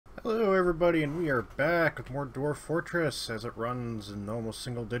Hello everybody, and we are back with more Dwarf Fortress as it runs in almost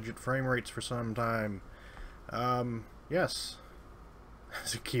single-digit frame rates for some time. Yes.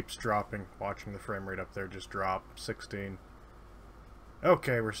 As it keeps dropping, watching the frame rate up there just drop. 16.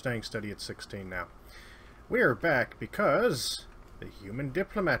 Okay, we're staying steady at 16 now. We are back because the human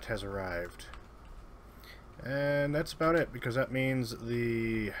diplomat has arrived. And that's about it, because that means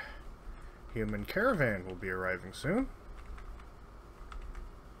the human caravan will be arriving soon.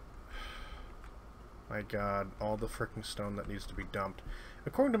 My god, all the frickin' stone that needs to be dumped.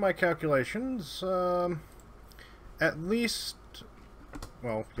 According to my calculations, at least,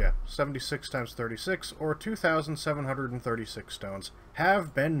 well, yeah, 76 times 36, or 2,736 stones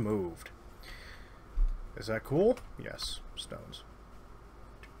have been moved. Is that cool? Yes, stones.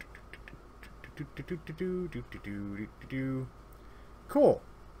 Cool.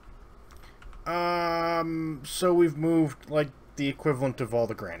 So we've moved, like, the equivalent of all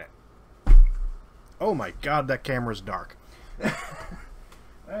the granite. Oh my god, that camera's dark.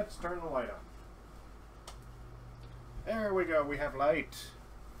 Let's turn the light on. There we go, we have light.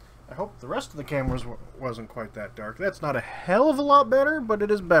 I hope the rest of the cameras wasn't quite that dark. That's not a hell of a lot better, but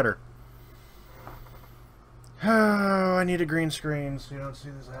it is better. Oh, I need a green screen so you don't see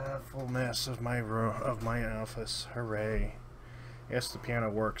this awful mess of my office. Hooray. Yes, the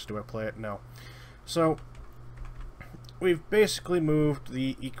piano works. Do I play it? No. So, we've basically moved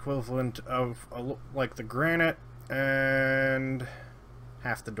the equivalent of, like, the granite and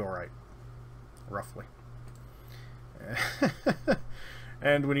half the dorite, roughly.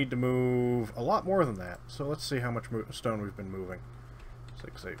 And we need to move a lot more than that. So let's see how much stone we've been moving.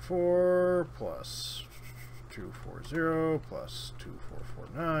 684 plus 240 plus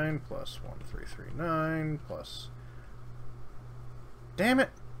 2449 plus 1339 plus... Damn it!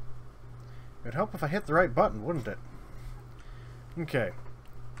 It'd help if I hit the right button, wouldn't it? Okay,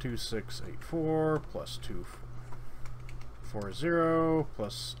 2684 plus 240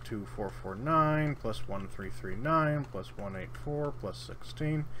 plus 2449 plus 1339 plus 184 plus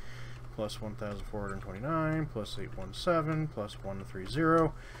 16 plus 1429 plus 817 plus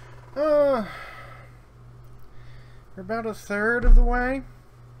 130. We're about a third of the way,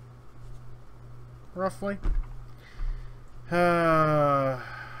 roughly.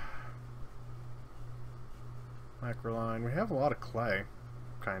 Macroline. We have a lot of clay,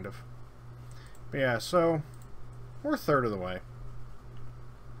 kind of. But yeah, so we're a third of the way.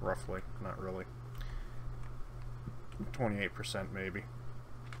 Roughly. Not really. 28% maybe.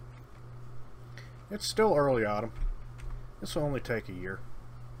 It's still early autumn. This will only take a year.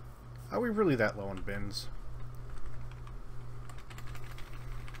 Are we really that low in bins?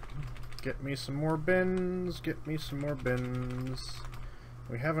 Get me some more bins. Get me some more bins.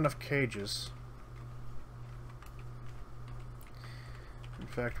 We have enough cages. In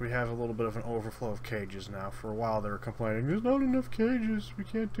fact, we have a little bit of an overflow of cages now. For a while they were complaining, there's not enough cages, we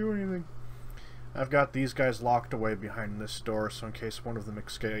can't do anything. I've got these guys locked away behind this door, so in case one of them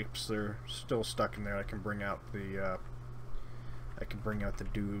escapes, they're still stuck in there. I can bring out the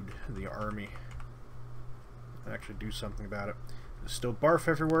dude, the army, and actually do something about it. There's still barf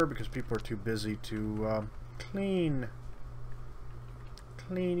everywhere because people are too busy to clean.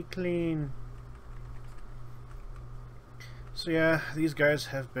 Clean. So yeah, these guys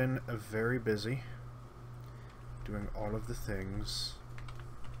have been very busy doing all of the things.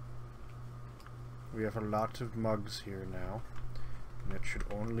 We have a lot of mugs here now, and it should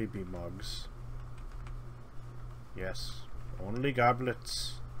only be mugs. Yes, only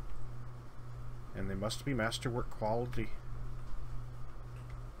goblets. And they must be masterwork quality.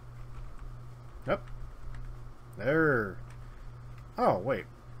 Yep. There. Oh, wait.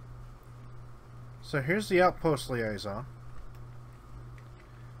 So here's the outpost liaison.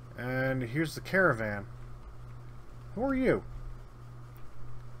 And here's the caravan. Who are you?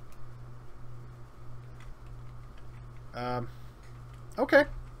 Okay.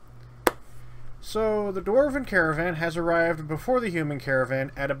 So the dwarven caravan has arrived before the human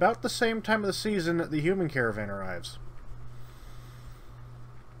caravan at about the same time of the season that the human caravan arrives.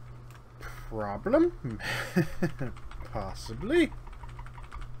 Problem? Possibly.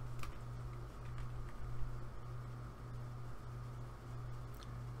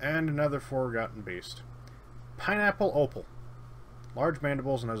 And another forgotten beast. Pineapple opal. Large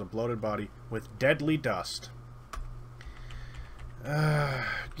mandibles and has a bloated body with deadly dust.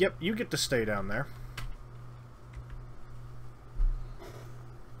 Yep, you get to stay down there.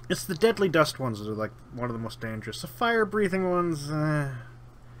 It's the deadly dust ones that are like one of the most dangerous. The fire-breathing ones,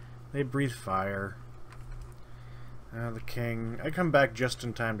 they breathe fire. The king. I come back just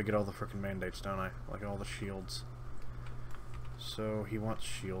in time to get all the frickin' mandates, don't I? Like all the shields. So he wants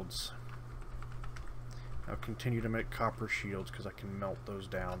shields. I'll continue to make copper shields because I can melt those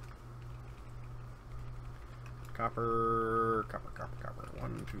down. Copper, copper, copper, copper.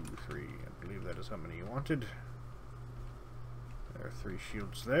 1, 2, 3. I believe that is how many you wanted. There are 3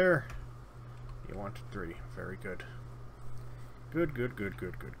 shields there. You wanted 3. Very good. Good, good, good,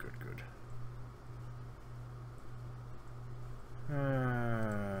 good, good, good, good.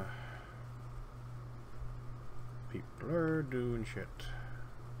 People are doing shit.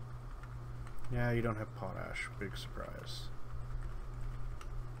 Yeah, you don't have potash. Big surprise.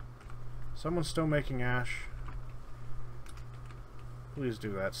 Someone's still making ash. Please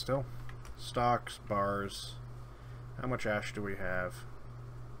do that still. Stocks, bars. How much ash do we have?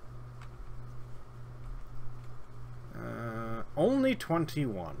 Only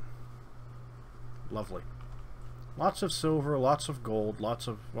 21. Lovely. Lots of silver, lots of gold, lots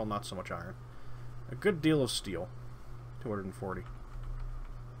of, well, not so much iron. A good deal of steel. 240.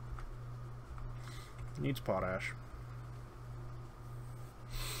 Needs potash.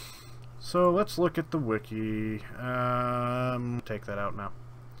 So let's look at the wiki. Take that out now.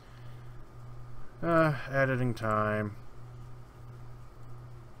 Editing time.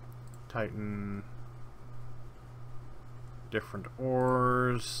 Titan. Different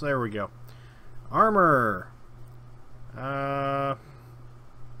ores. There we go. Armor.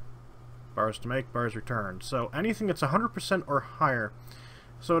 Bars to make, bars returned. So anything that's 100% or higher.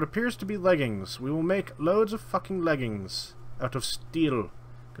 So it appears to be leggings. We will make loads of fucking leggings out of steel.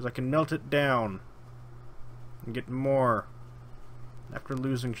 Because I can melt it down. And get more. After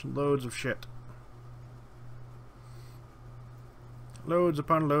losing loads of shit. Loads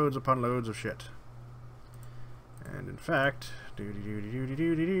upon loads upon loads of shit. And in fact,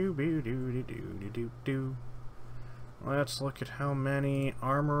 let's look at how many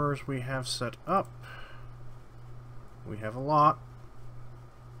armorers we have set up. We have a lot.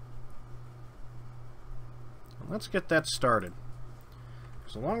 Let's get that started.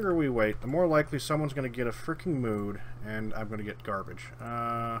 Because the longer we wait, the more likely someone's going to get a freaking mood, and I'm going to get garbage.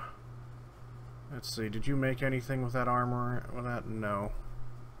 Let's see, did you make anything with that armor? With that? No.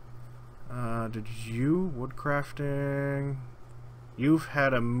 Did you? Woodcrafting? You've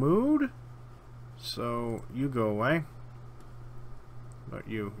had a mood? So, you go away. But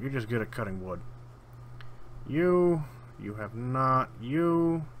you're just good at cutting wood. You have not.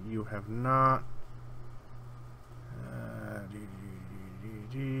 You have not.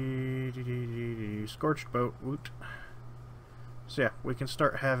 Scorched boat, woot. So yeah, we can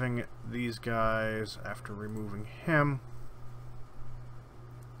start having these guys after removing him.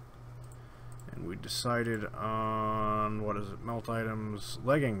 And we decided on, what is it, melt items,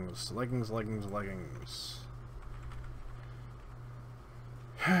 leggings, leggings, leggings, leggings.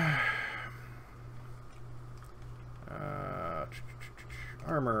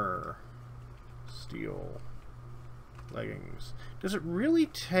 Armor, steel, leggings. Does it really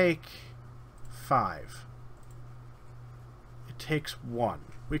take 5? It takes 1.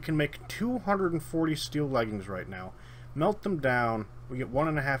 We can make 240 steel leggings right now. Melt them down. We get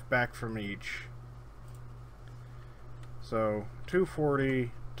 1.5 back from each. So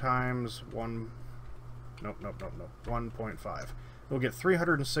 240 times 1. Nope. 1.5. We'll get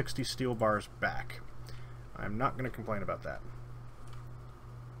 360 steel bars back. I'm not going to complain about that.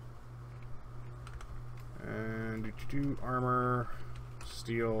 And armor,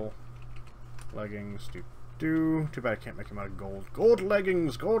 steel, leggings, Too bad I can't make them out of gold. Gold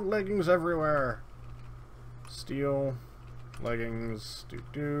leggings everywhere. Steel, leggings,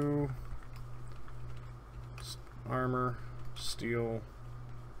 armor, steel,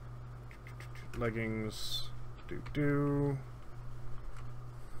 leggings,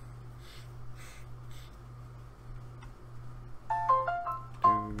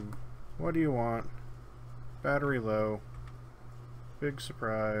 What do you want? Battery low. Big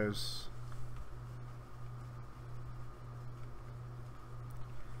surprise.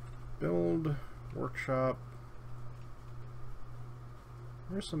 Build. Workshop.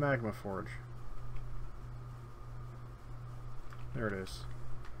 Where's the magma forge? There it is.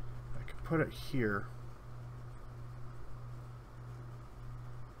 I could put it here.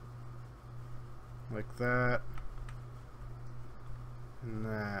 Like that. And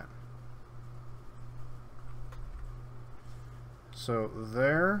that. So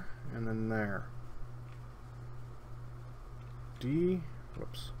there, and then there.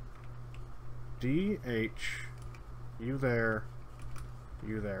 Whoops. DH, you there,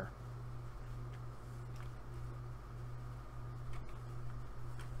 you there.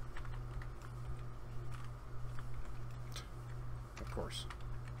 Of course.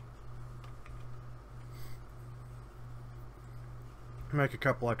 Make a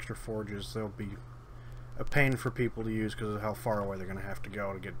couple extra forges. They'll be a pain for people to use because of how far away they're going to have to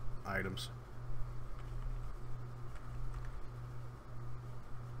go to get items.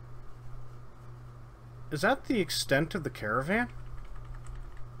 Is that the extent of the caravan?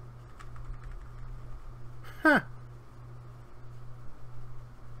 Huh.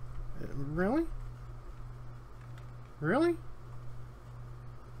 Really? Really?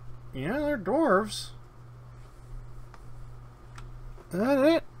 Yeah, they're dwarves. That's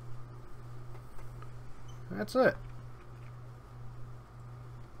it. That's it.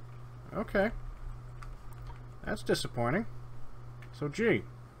 Okay. That's disappointing. So, gee.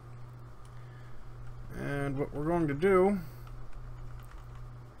 And what we're going to do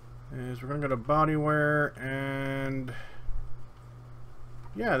is we're going to go to bodywear, and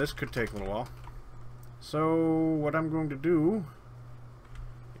yeah, this could take a little while. So what I'm going to do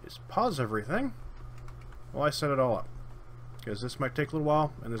is pause everything while I set it all up, because this might take a little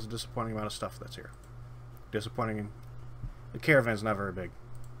while, and there's a disappointing amount of stuff that's here. Disappointing. The caravan's not very big.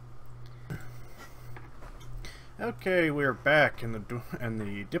 Okay, we're back, and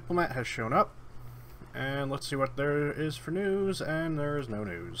the diplomat has shown up. And let's see what there is for news, and there is no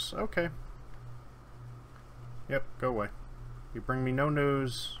news. Okay. Yep, go away. You bring me no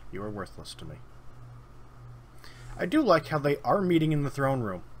news, you are worthless to me. I do like how they are meeting in the throne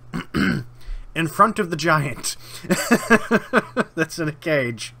room. In front of the giant. That's in a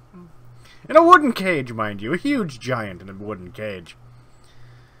cage. In a wooden cage, mind you. A huge giant in a wooden cage.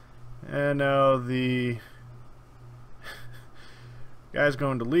 And now the guy's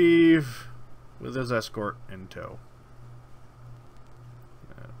going to leave with his escort in tow.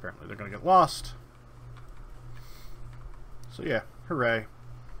 Apparently they're going to get lost. So yeah, hooray.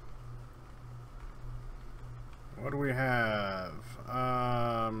 What do we have?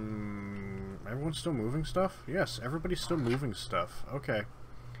 Everyone's still moving stuff? Yes, everybody's still moving stuff. Okay.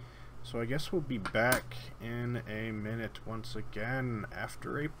 So I guess we'll be back in a minute once again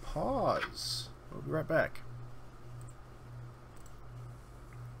after a pause. We'll be right back.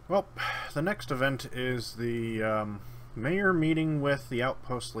 Well, the next event is the mayor meeting with the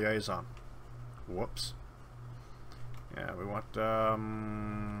outpost liaison. Whoops. Yeah, we want, I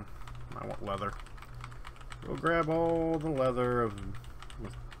want leather. We'll grab all the leather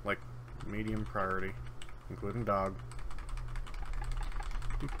with, like, medium priority, including dog.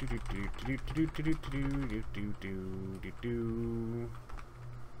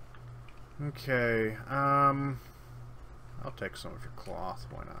 Okay, I'll take some of your cloth,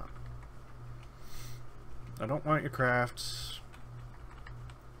 why not? I don't want your crafts.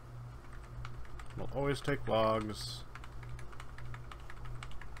 We'll always take logs.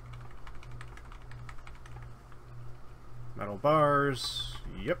 Metal bars.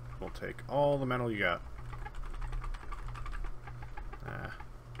 Yep, we'll take all the metal you got.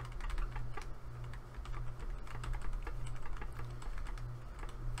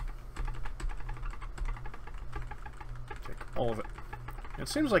 Take all of it. It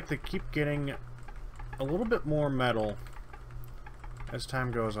seems like they keep getting a little bit more metal as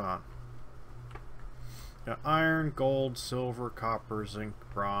time goes on. Got iron, gold, silver, copper, zinc,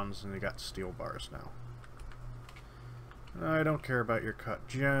 bronze, and they got steel bars now. I don't care about your cut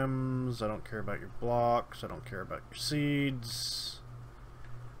gems, I don't care about your blocks, I don't care about your seeds.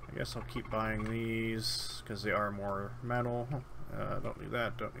 I guess I'll keep buying these, because they are more metal. Don't need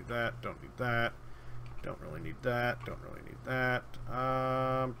that, don't need that, don't need that. Don't really need that, don't really need that.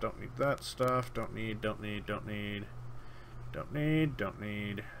 Don't need that stuff, don't need, don't need, don't need. Don't need, don't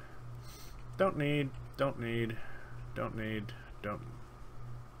need. Don't need, don't need. Don't need, don't.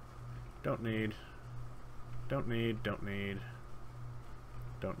 Don't need. Don't need, don't need.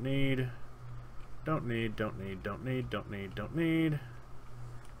 Don't need. Don't need, don't need, don't need, don't need, don't need.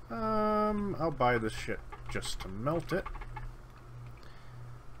 I'll buy this shit just to melt it.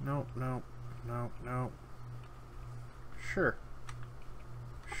 Nope, nope, nope, nope. Sure.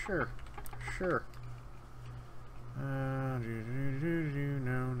 Sure. Sure. No,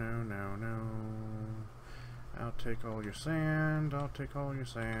 no, no, no. I'll take all your sand, I'll take all your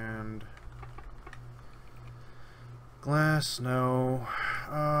sand. Glass, no.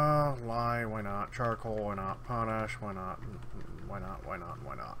 Lye, why not? Charcoal, why not? Potash, why not? Why not? Why not?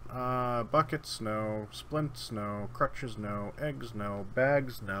 Why not? Buckets, no. Splints, no. Crutches, no. Eggs, no.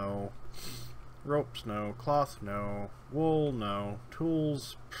 Bags, no. Ropes, no. Cloth, no. Wool, no.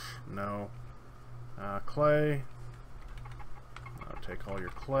 Tools, no. Clay. I'll take all your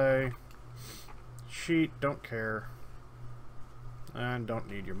clay. Sheet, don't care. And don't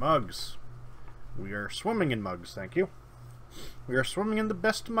need your mugs. We are swimming in mugs, thank you. We are swimming in the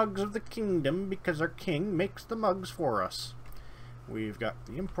best mugs of the kingdom because our king makes the mugs for us. We've got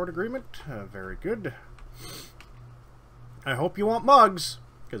the import agreement. Very good. I hope you want mugs,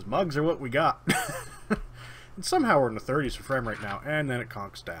 because mugs are what we got. And somehow we're in the 30s for frame rate now, and then it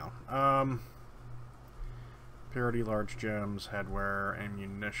conks down. Purity, large gems, headwear,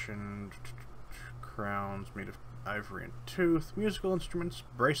 ammunition, crowns made of ivory and tooth, musical instruments,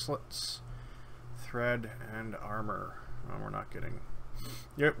 bracelets, thread, and armor. Oh, we're not getting...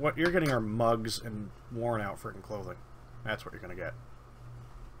 what you're getting are mugs and worn out freaking clothing. That's what you're gonna get.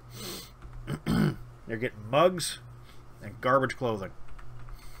 You're getting mugs and garbage clothing.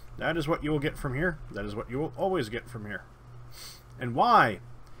 That is what you will get from here. That is what you will always get from here. And why?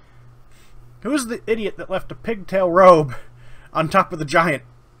 Who's the idiot that left a pigtail robe on top of the giant?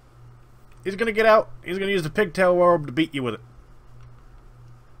 He's gonna get out. He's gonna use the pigtail robe to beat you with it.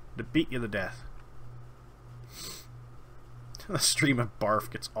 To beat you to death. The stream of barf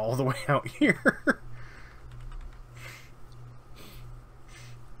gets all the way out here.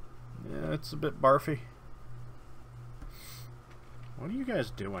 Yeah, it's a bit barfy. What are you guys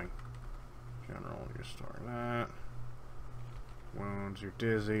doing? General, you're storing that. Wounds, you're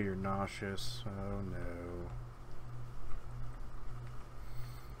dizzy, you're nauseous. Oh no.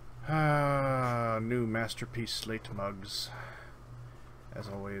 Ah, new masterpiece slate mugs. As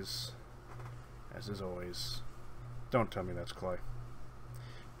always. As is always. Don't tell me that's clay.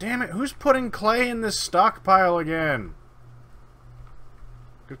 Damn it, who's putting clay in this stockpile again?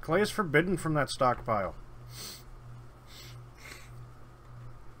 Because clay is forbidden from that stockpile.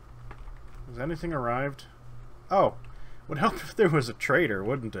 Has anything arrived? Oh, would help if there was a trader,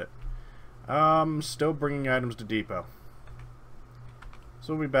 wouldn't it? Still bringing items to depot.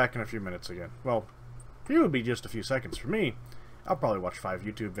 So we'll be back in a few minutes again. Well, for you it would be just a few seconds. For me, I'll probably watch 5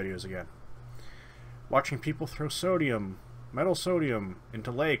 YouTube videos again. Watching people throw sodium, metal sodium,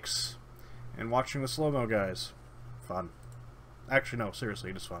 into lakes, and watching the slow-mo guys. Fun. Actually, no, seriously,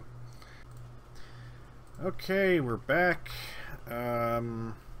 it is fun. Okay, we're back.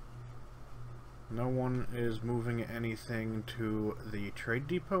 No one is moving anything to the trade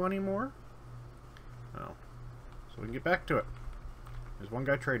depot anymore. Oh. So we can get back to it. There's one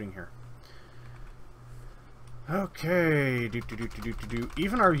guy trading here. Okay.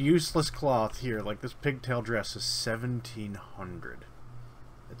 Even our useless cloth here, like this pigtail dress, is 1700.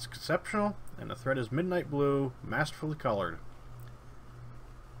 It's exceptional, and the thread is midnight blue, masterfully colored.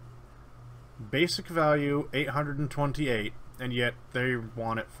 Basic value 828, and yet they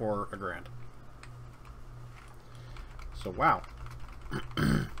want it for $1,000. So wow.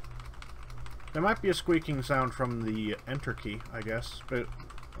 There might be a squeaking sound from the enter key, I guess, but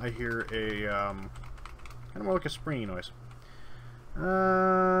I hear a kind of more like a springy noise.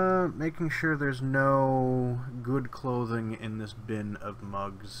 Making sure there's no good clothing in this bin of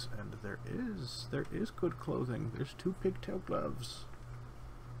mugs, and there is good clothing. There's 2 pigtail gloves.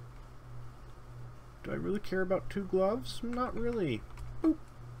 Do I really care about 2 gloves? Not really. Boop.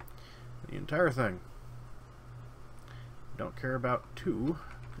 The entire thing. Don't care about 2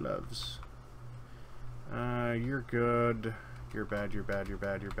 gloves. You're good. You're bad, you're bad, you're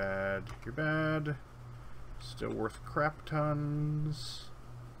bad, you're bad, you're bad. Still worth crap tons.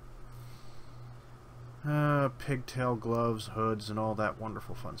 Pigtail gloves, hoods, and all that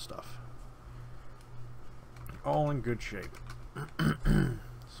wonderful fun stuff. All in good shape.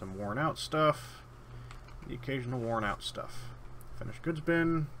 Some worn out stuff. The occasional worn out stuff. Finished goods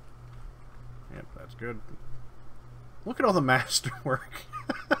bin. Yep, that's good. Look at all the masterwork.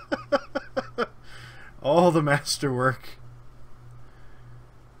 All the masterwork.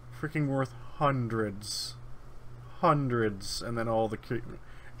 Freaking worth hundreds. Hundreds. And then all the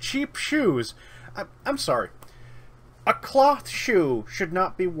cheap shoes. I'm sorry. A cloth shoe should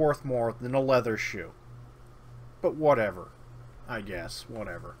not be worth more than a leather shoe. But whatever. I guess.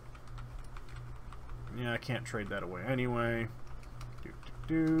 Whatever. Yeah, I can't trade that away anyway.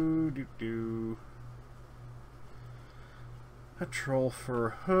 A troll fur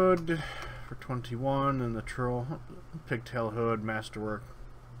hood for 21, and the troll pigtail hood masterwork.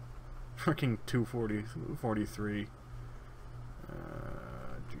 Freaking 243.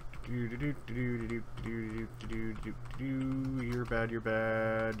 You're bad, you're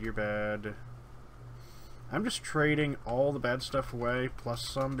bad, you're bad. I'm just trading all the bad stuff away, plus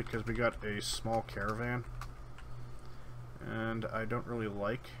some, because we got a small caravan. And I don't really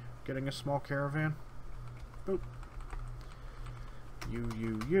like getting a small caravan. Boop. You.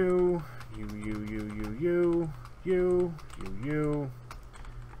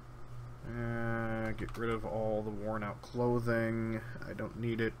 Get rid of all the worn out clothing. I don't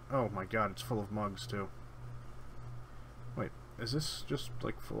need it. Oh my god, it's full of mugs too. Wait, is this just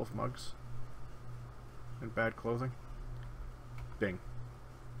like full of mugs? And bad clothing? Bing.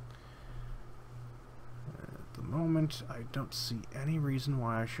 At the moment, I don't see any reason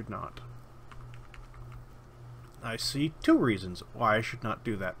why I should not. I see 2 reasons why I should not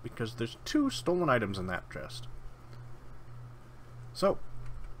do that, because there's 2 stolen items in that chest. So,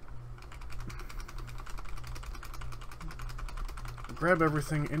 grab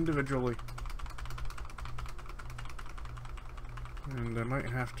everything individually. And I might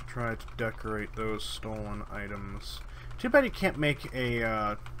have to try to decorate those stolen items. Too bad you can't make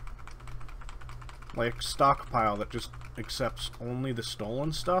a, like, stockpile that just accepts only the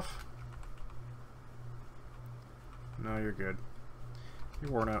stolen stuff. No, you're good.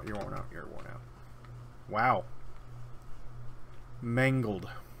 You're worn out, you're worn out, you're worn out. Wow. Mangled.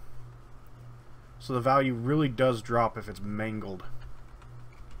 So the value really does drop if it's mangled.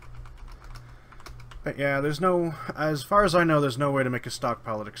 But yeah, there's no... As far as I know, there's no way to make a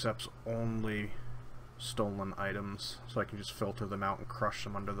stockpile that accepts only stolen items. So I can just filter them out and crush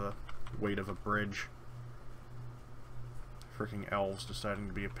them under the weight of a bridge. Freaking elves deciding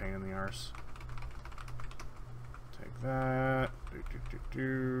to be a pain in the arse. Take that.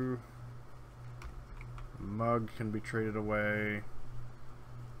 Mug can be traded away.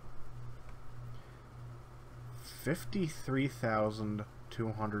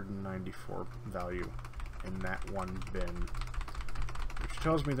 53,294 value in that one bin. Which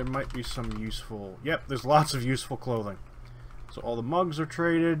tells me there might be some useful... Yep, there's lots of useful clothing. So all the mugs are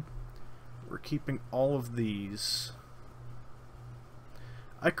traded. We're keeping all of these.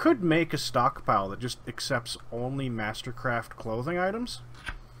 I could make a stockpile that just accepts only Mastercraft clothing items,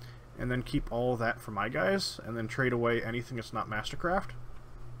 and then keep all of that for my guys, and then trade away anything that's not Mastercraft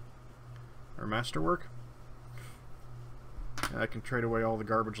or Masterwork. And I can trade away all the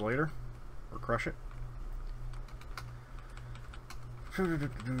garbage later, or crush it. We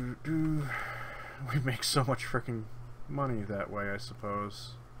make so much freaking money that way, I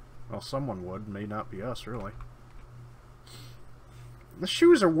suppose. Well, someone would, may not be us, really. The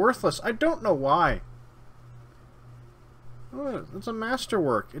shoes are worthless. I don't know why. Oh, it's a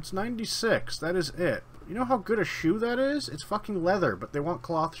masterwork. It's 96. That is it. You know how good a shoe that is? It's fucking leather, but they want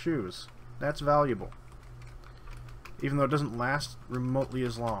cloth shoes. That's valuable. Even though it doesn't last remotely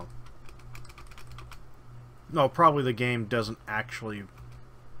as long. No, probably the game doesn't actually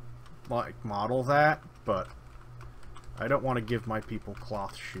like model that, but I don't want to give my people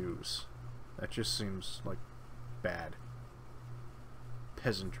cloth shoes. That just seems like bad.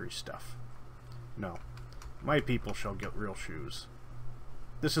 Peasantry stuff. No. My people shall get real shoes.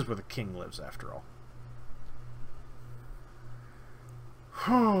 This is where the king lives, after all.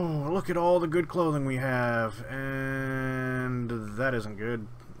 Oh, look at all the good clothing we have. And that isn't good.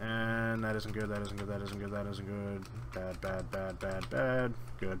 And that isn't good, that isn't good, that isn't good, that isn't good. Bad, bad, bad, bad, bad.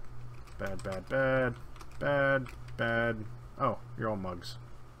 Good. Bad, bad, bad. Bad, bad. Oh, you're all mugs.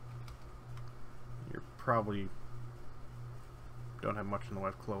 You're probably... don't have much in the way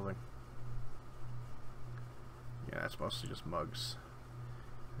of clothing. Yeah, that's mostly just mugs.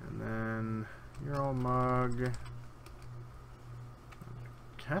 And then you're all mug.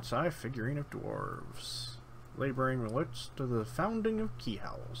 Cat's eye figurine of dwarves. Laboring relates to the founding of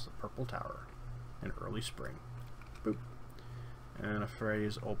Keyhowls, the Purple Tower, in early spring. Boop. And a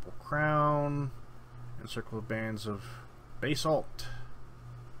phrase opal crown. And circle of bands of basalt,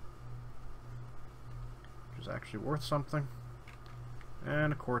 which is actually worth something.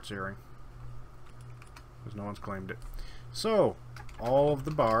 And a quartz earring, because no one's claimed it. So, all of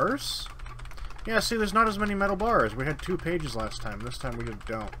the bars. Yeah, see, there's not as many metal bars. We had 2 pages last time. This time we just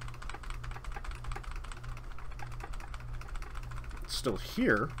don't. It's still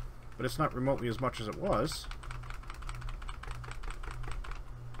here, but it's not remotely as much as it was.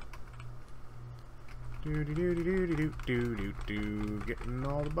 Do-do-do-do-do-do-do-do-do. Getting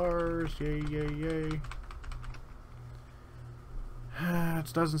all the bars. Yay, yay, yay.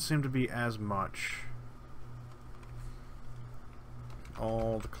 It doesn't seem to be as much.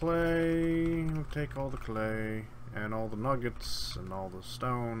 All the clay. We'll take all the clay. And all the nuggets. And all the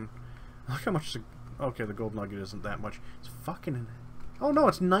stone. Look how much... Okay, the gold nugget isn't that much. It's fucking... Oh no,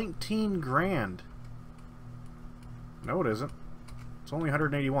 it's 19 grand. No, it isn't. It's only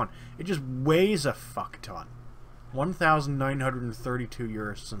 181. It just weighs a fuck ton. 1,932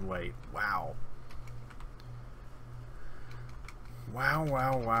 euros in weight. Wow. Wow,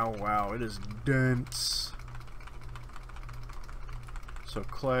 wow, wow, wow. It is dense. So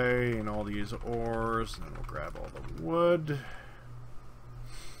clay and all these ores, and then we'll grab all the wood.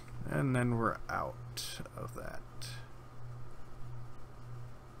 And then we're out of that.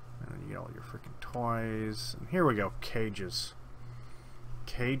 And then you get all your freaking toys. And here we go, cages.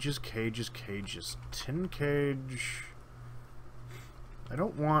 Cages, cages, cages. Tin cage. I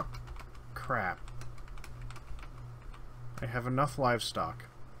don't want crap. I have enough livestock.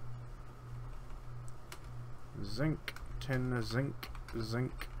 Zinc, tin, zinc,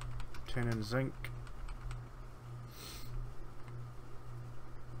 zinc, tin and zinc.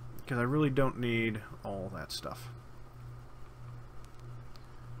 Because I really don't need all that stuff.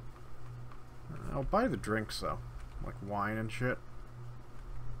 I'll buy the drinks though, like wine and shit.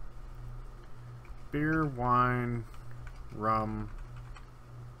 Beer, wine, rum,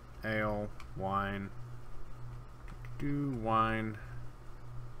 ale, wine, wine.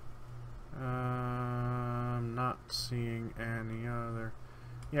 I'm not seeing any other.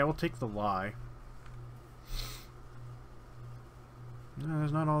 Yeah, we'll take the lye. No,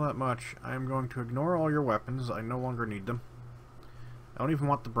 there's not all that much. I'm going to ignore all your weapons. I no longer need them. I don't even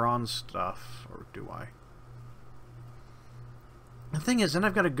want the bronze stuff, or do I? The thing is, then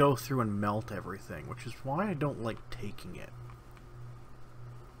I've got to go through and melt everything, which is why I don't like taking it.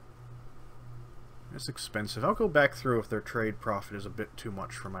 It's expensive. I'll go back through if their trade profit is a bit too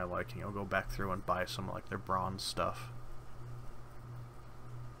much for my liking. I'll go back through and buy some like their bronze stuff.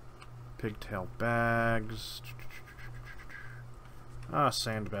 Pigtail bags.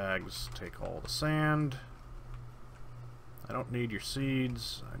 Sandbags. Take all the sand. I don't need your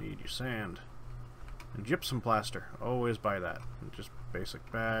seeds. I need your sand. And gypsum plaster. Always buy that. And just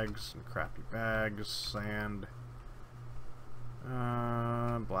basic bags and crappy bags. Sand.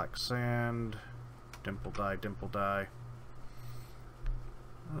 Black sand. Dimple dye, dimple dye.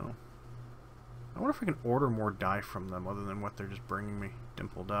 Oh. I wonder if I can order more dye from them other than what they're just bringing me.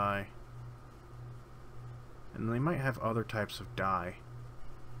 Dimple dye. And they might have other types of dye.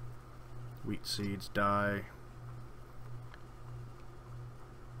 Wheat seeds, dye.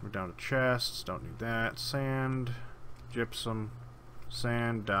 We're down to chests, don't need that. Sand, gypsum,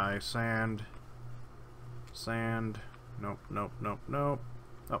 sand, dye, sand. Sand. Nope, nope, nope, nope.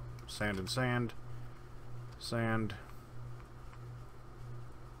 Oh, sand and sand. Sand.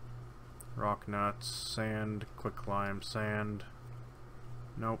 Rock nuts, sand, quicklime, sand.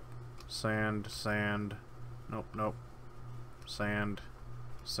 Nope. Sand, sand. Nope, nope. Sand,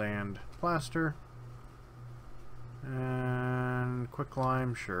 sand, plaster. And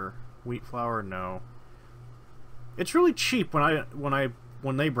quicklime, sure. Wheat flour, no. It's really cheap when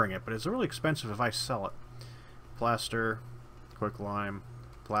they bring it, but it's really expensive if I sell it. Plaster, quicklime,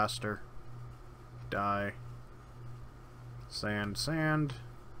 plaster, dye, sand, sand,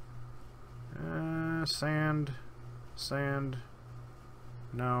 sand, sand,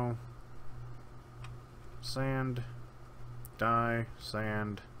 no, sand, dye,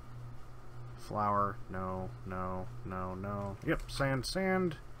 sand, flour, no, no, no, no. Yep, sand,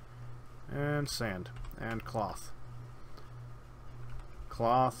 sand, and sand, and cloth.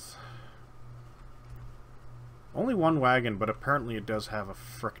 Cloth. Only one wagon, but apparently it does have a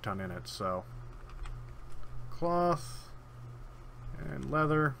frick ton in it, so. Cloth, and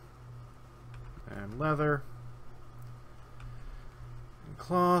leather, and leather, and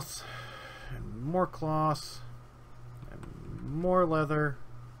cloth, and more cloth, and more leather,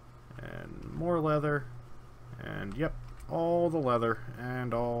 and more leather, and yep, all the leather,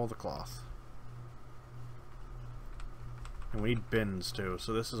 and all the cloth. And we need bins too,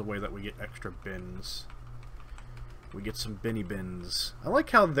 so this is a way that we get extra bins. We get some binny bins. I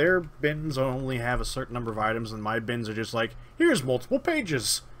like how their bins only have a certain number of items and my bins are just like, here's multiple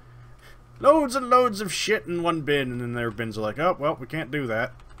pages. Loads and loads of shit in one bin, and then their bins are like, oh, well, we can't do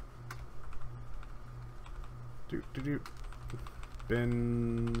that.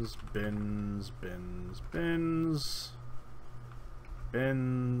 Bins, bins, bins, bins.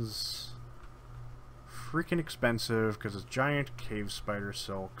 Bins. Freaking expensive because it's giant cave spider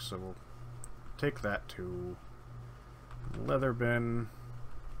silk, so we'll take that too. Leather bin.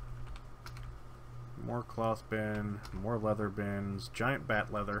 More cloth bin. More leather bins. Giant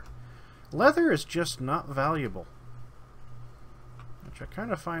bat leather. Leather is just not valuable, which I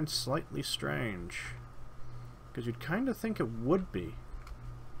kind of find slightly strange, because you'd kind of think it would be.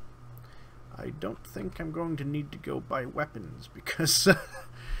 I don't think I'm going to need to go buy weapons, because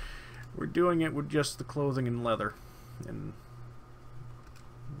we're doing it with just the clothing and leather. And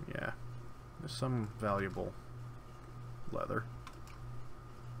yeah, there's some valuable leather.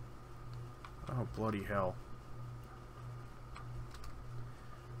 Oh, bloody hell.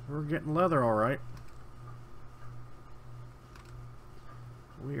 We're getting leather, alright.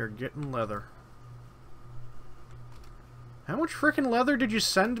 We are getting leather. How much frickin' leather did you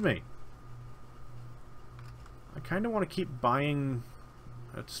send me? I kinda want to keep buying.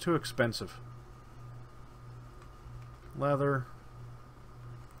 It's too expensive. Leather.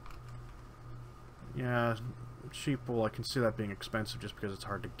 Yeah, Sheep wool, I can see that being expensive just because it's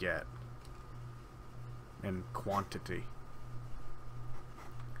hard to get. In quantity.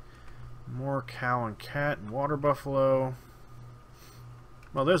 More cow and cat and water buffalo.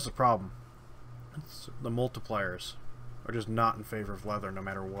 Well, there's the problem. It's the multipliers are just not in favor of leather no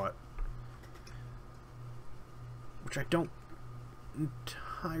matter what. Which I don't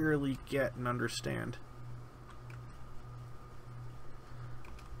entirely get and understand.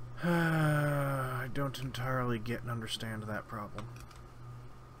 I don't entirely get and understand that problem.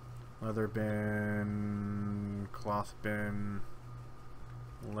 Leather bin, cloth bin,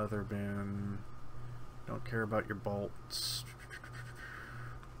 leather bin. Don't care about your bolts.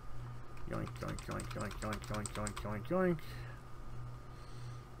 Yoink, yoink, yoink, yoink, yoink, yoink, yoink, yoink, yoink.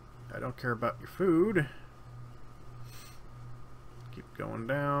 I don't care about your food. Keep going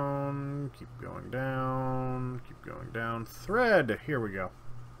down, keep going down, keep going down. Thread! Here we go.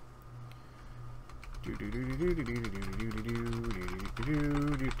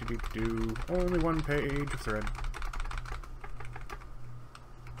 Only one page of thread.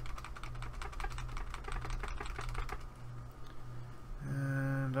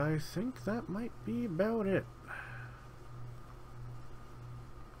 And I think that might be about it.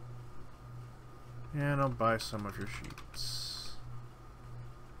 And I'll buy some of your sheets.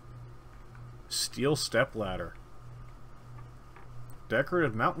 Steel step ladder.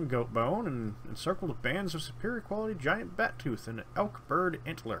 Decorative mountain goat bone and encircled with bands of superior quality giant bat tooth and elk bird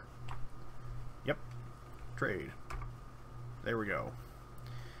antler. Yep. Trade. There we go.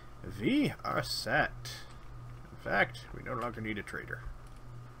 We are set. In fact, we no longer need a trader.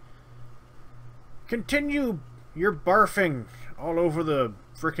 Continue your barfing all over the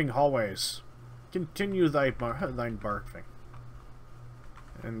fricking hallways. Continue thine barfing.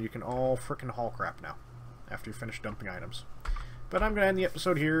 And you can all frickin' haul crap now. After you finish dumping items. But I'm going to end the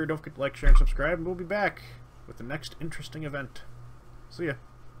episode here. Don't forget to like, share, and subscribe. And we'll be back with the next interesting event. See ya.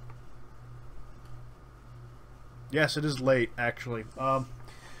 Yes, it is late, actually.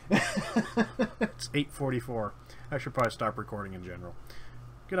 It's 8:44. I should probably stop recording in general.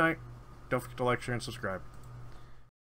 Good night. Don't forget to like, share, and subscribe.